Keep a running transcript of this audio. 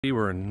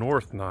We're in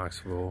North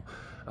Knoxville,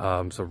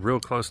 so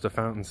real close to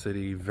Fountain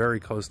City, very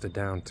close to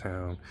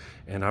downtown,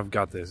 and I've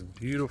got this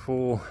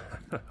beautiful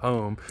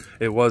home.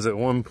 It was at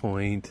one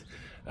point.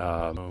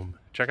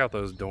 Check out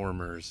those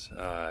dormers,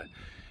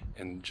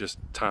 and just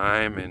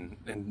time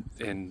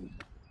and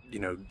you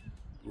know,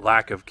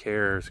 lack of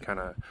care has kind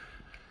of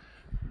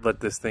let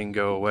this thing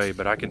go away,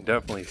 but I can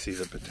definitely see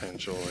the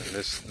potential. And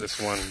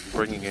this one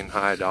bringing in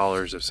high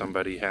dollars if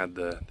somebody had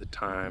the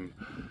time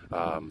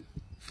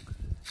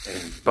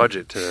and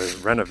budget to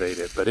renovate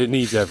it. But it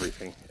needs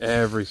everything,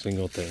 every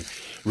single thing.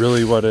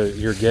 Really what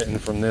you're getting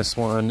from this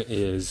one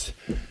is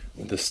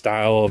the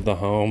style of the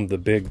home, the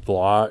big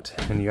lot,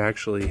 and you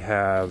actually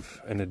have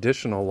an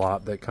additional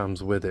lot that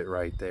comes with it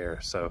right there.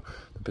 So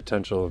the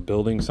potential of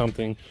building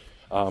something.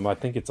 I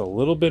think it's a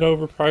little bit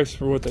overpriced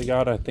for what they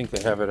got. I think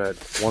they have it at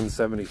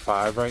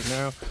 $175 right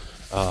now,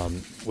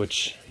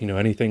 which, you know,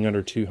 anything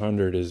under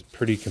 200 is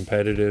pretty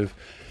competitive.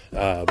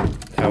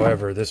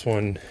 However, this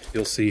one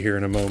you'll see here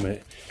in a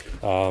moment,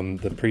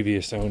 the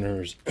previous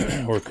owners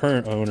or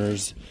current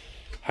owners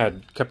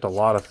had kept a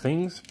lot of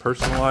things,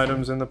 personal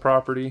items in the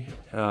property.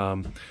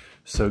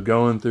 So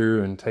going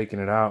through and taking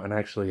it out and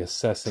actually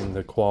assessing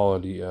the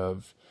quality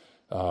of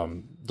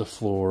the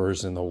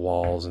floors and the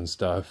walls and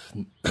stuff.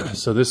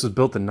 So this was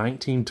built in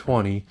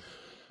 1920.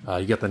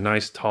 You get the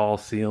nice tall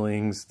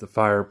ceilings, the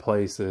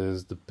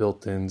fireplaces, the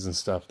built-ins and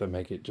stuff that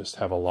make it just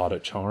have a lot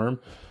of charm.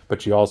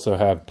 But you also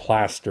have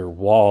plaster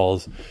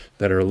walls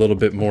that are a little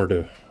bit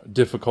more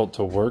difficult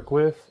to work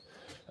with.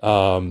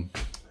 And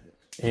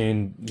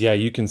yeah,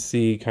 you can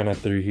see kind of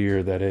through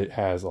here that it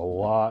has a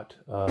lot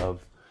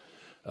of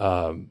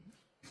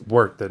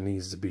work that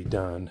needs to be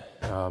done.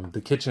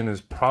 The kitchen is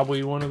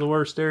probably one of the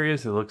worst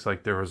areas. It looks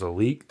like there was a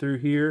leak through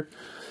here.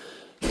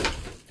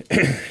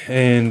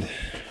 And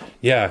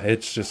yeah,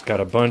 it's just got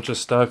a bunch of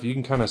stuff. You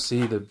can kind of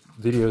see the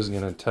video is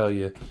going to tell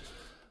you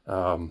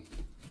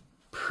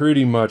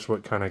pretty much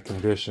what kind of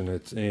condition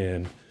it's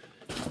in.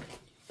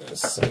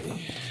 Let's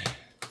see.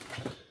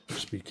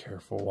 Just be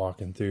careful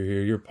walking through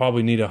here. You'll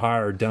probably need to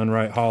hire a done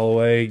right haul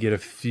away, get a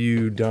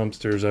few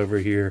dumpsters over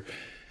here,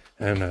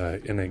 and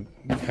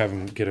have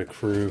them get a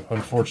crew.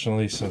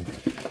 Unfortunately, some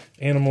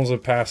animals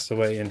have passed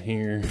away in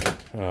here.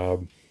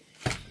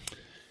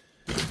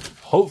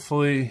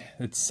 Hopefully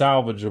it's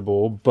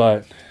salvageable,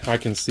 but I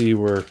can see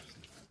where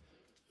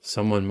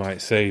someone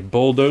might say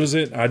bulldoze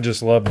it. I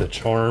just love the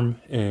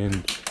charm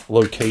and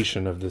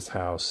location of this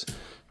house.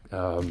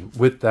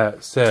 With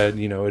that said,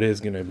 you know, it is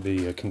going to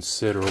be a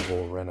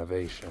considerable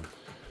renovation.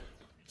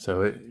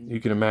 So you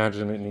can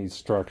imagine it needs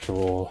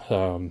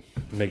structural.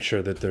 Make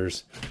sure that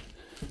there's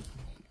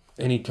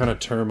any kind of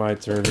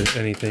termites or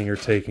anything are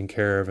taken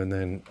care of, and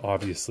then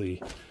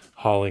obviously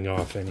hauling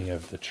off any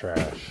of the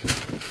trash.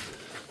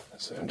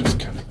 So I'm just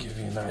kind of give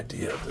you an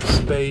idea of the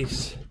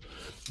space.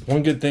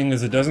 One good thing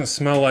is it doesn't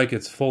smell like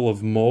it's full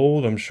of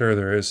mold. I'm sure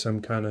there is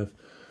some kind of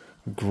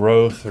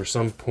growth or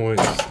some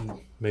points,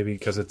 maybe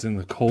because it's in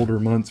the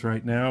colder months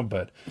right now,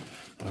 but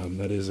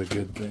that is a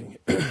good thing.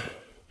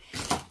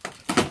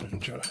 I'm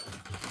trying to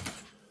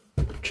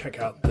check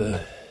out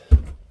the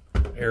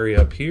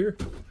area up here.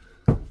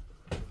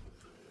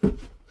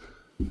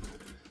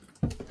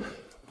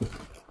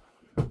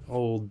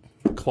 Old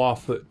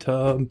clawfoot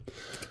tub.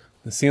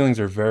 The ceilings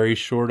are very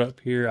short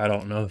up here. I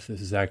don't know if this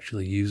is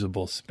actually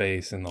usable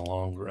space in the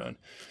long run.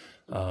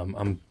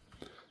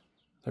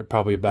 They're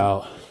probably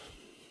about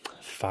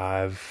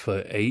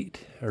 5'8"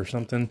 or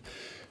something.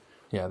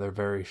 Yeah, they're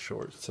very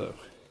short, so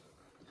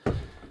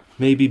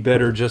maybe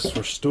better just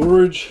for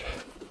storage.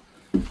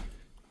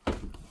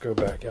 Go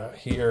back out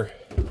here,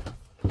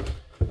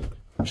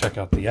 check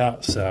out the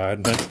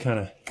outside. That's kind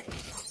of,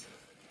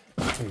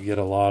 you get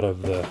a lot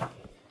of the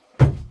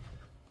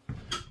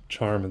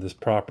charm of this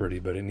property,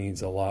 but it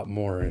needs a lot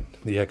more in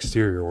the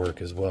exterior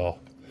work as well.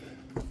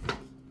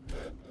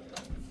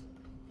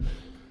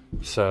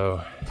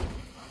 So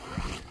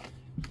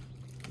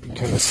you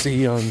kind of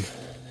see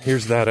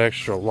here's that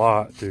extra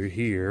lot through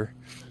here.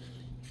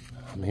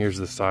 Here's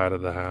the side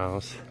of the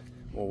house.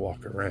 We'll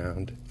walk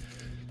around.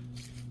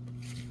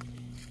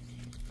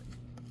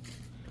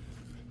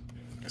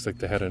 Looks like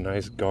they had a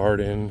nice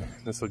garden.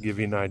 This will give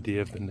you an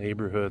idea of the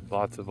neighborhood.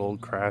 Lots of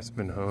old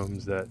Craftsman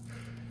homes that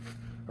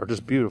are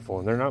just beautiful,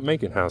 and they're not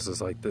making houses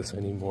like this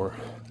anymore.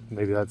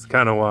 Maybe that's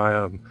kind of why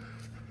I'm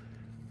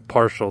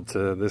partial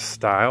to this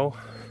style.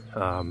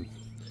 I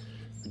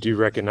do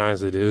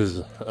recognize it is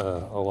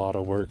a lot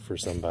of work for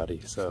somebody,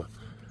 so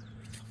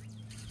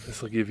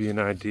this will give you an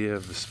idea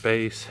of the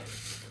space.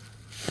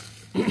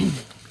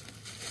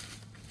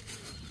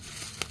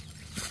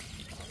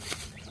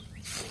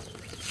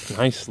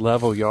 Nice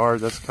level yard.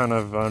 That's kind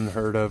of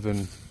unheard of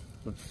in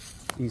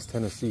East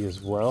Tennessee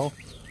as well.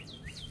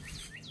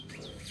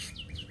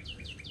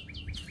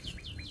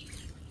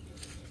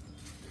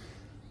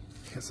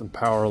 Got some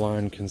power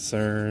line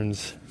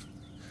concerns.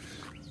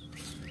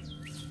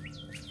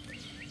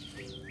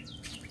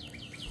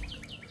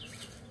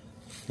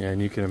 Yeah,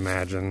 and you can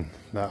imagine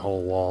that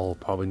whole wall will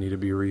probably need to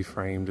be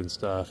reframed and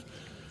stuff.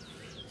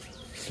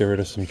 Get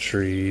rid of some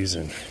trees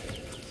and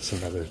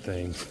that's another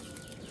thing.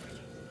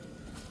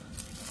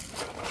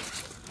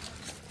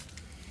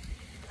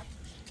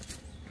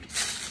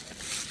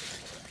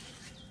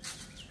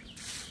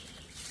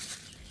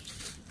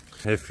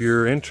 If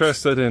you're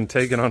interested in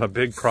taking on a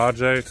big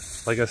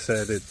project, like I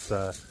said, it's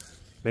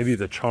maybe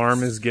the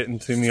charm is getting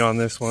to me on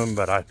this one,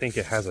 but I think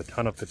it has a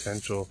ton of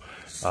potential.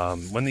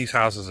 When these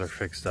houses are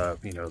fixed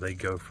up, you know, they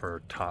go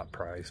for top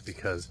price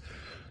because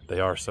they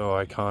are so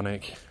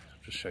iconic.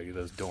 I'll just show you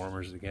those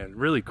dormers again.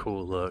 Really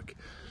cool look.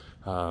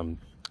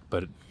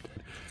 But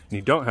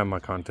you don't have my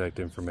contact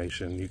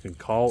information, you can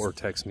call or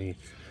text me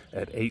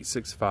at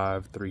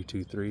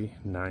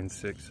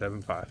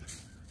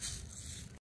 865-323-9675.